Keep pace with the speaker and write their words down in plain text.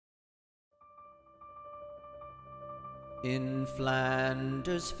In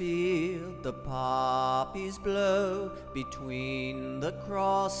Flanders field the poppies blow, between the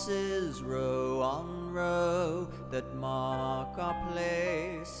crosses row on row that mark our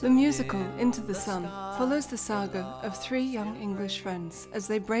place. The musical Into the Sun follows the saga of three young English friends as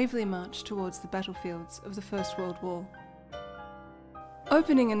they bravely march towards the battlefields of the First World War.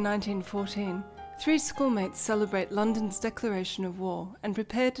 Opening in 1914, three schoolmates celebrate London's declaration of war and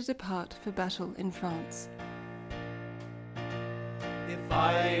prepare to depart for battle in France. If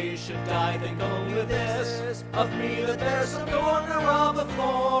I should die, think only this, of me that there's some corner of a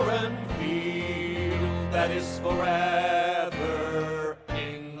foreign field that is forever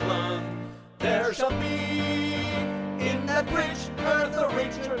England. There shall be in that bridge earth a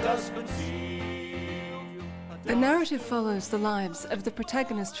richer does conceal. The narrative follows the lives of the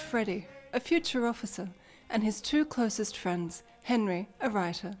protagonist Freddie, a future officer, and his two closest friends, Henry, a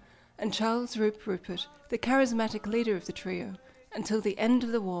writer, and Charles Rupert, the charismatic leader of the trio, until the end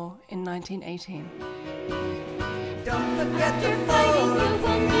of the war in 1918. Don't forget to fighting, you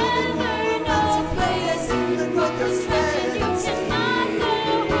will never know a place in the broken trenches you cannot go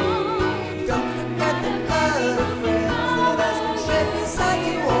home. Don't forget the blood of friends that has been shed beside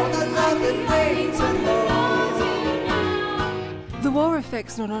you, all the love that waits at home. The war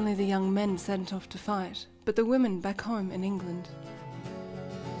affects not only the young men sent off to fight, but the women back home in England.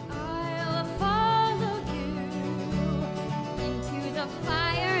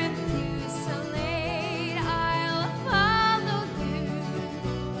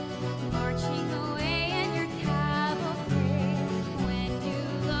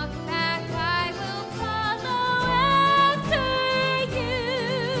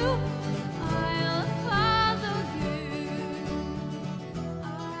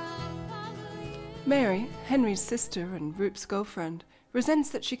 Mary, Henry's sister and Roop's girlfriend, resents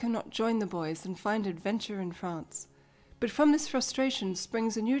that she cannot join the boys and find adventure in France. But from this frustration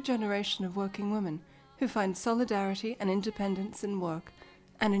springs a new generation of working women who find solidarity and independence in work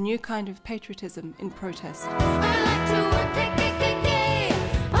and a new kind of patriotism in protest. I like to work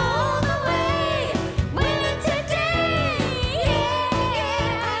all the way, winning today.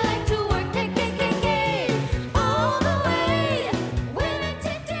 Yeah, I like to work all the way, winning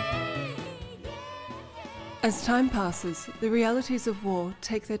today. As time passes, the realities of war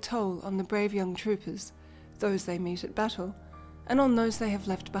take their toll on the brave young troopers, those they meet at battle, and on those they have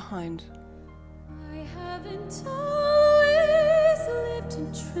left behind. I haven't always lived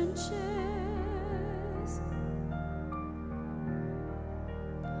in trenches.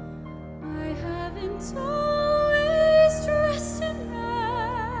 I haven't always dressed in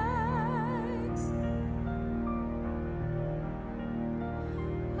rags.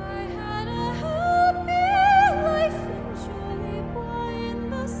 I had a happy life in Jolly Boy in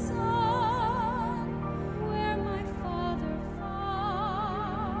the sun, where my father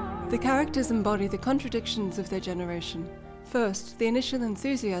fought. The characters embody the contradictions of their generation. First, the initial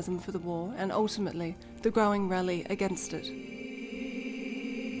enthusiasm for the war, and ultimately, the growing rally against it.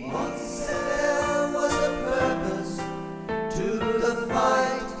 Once there was a purpose to the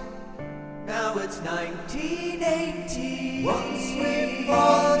fight. Now it's 1980. Once we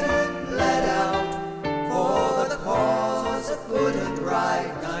fought and bled out for the cause of good and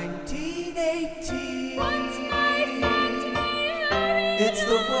right. 1980. Once my factory hurried It's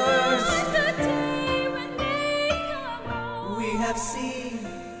the worst on the day when they come home. we have seen.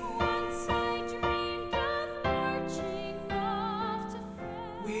 Once I dreamed of marching off to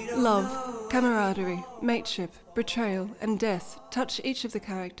France. We don't Love, know. camaraderie, mateship, betrayal, and death touch each of the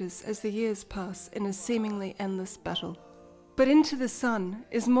characters as the years pass in a seemingly endless battle. But Into the Sun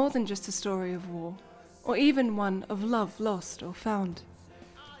is more than just a story of war, or even one of love lost or found.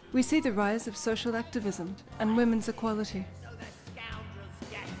 We see the rise of social activism and women's equality.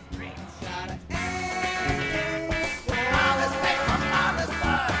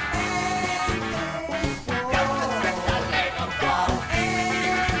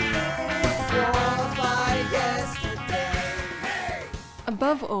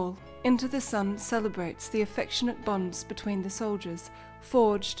 Above all, Into the Sun celebrates the affectionate bonds between the soldiers,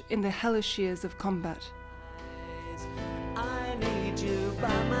 forged in the hellish years of combat. I need you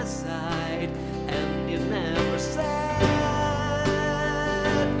by my side, and you never said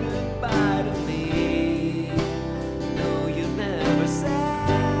goodbye to me. No, you never said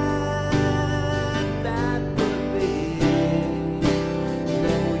that would be.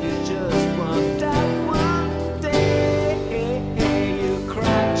 No, you just walked out one day. You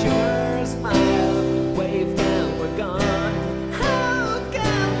cracked your smile, waved and we're gone. How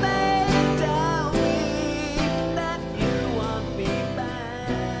can they tell me that you want me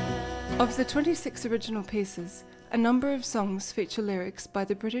back? Of the 26 original pieces, a number of songs feature lyrics by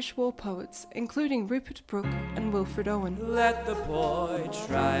the British war poets, including Rupert Brooke and Wilfred Owen. Let the boy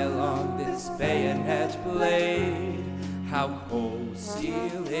try along this bayonet blade, how cold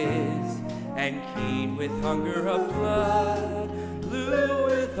steel is, and keen with hunger of blood, blue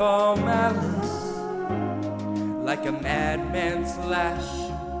with all malice, like a madman's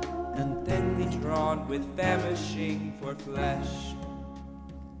lash, and thinly drawn with famishing for flesh.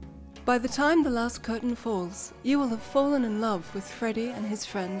 By the time the last curtain falls, you will have fallen in love with Freddie and his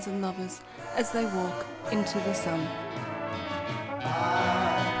friends and lovers as they walk into the sun.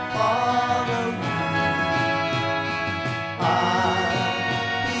 Follow you.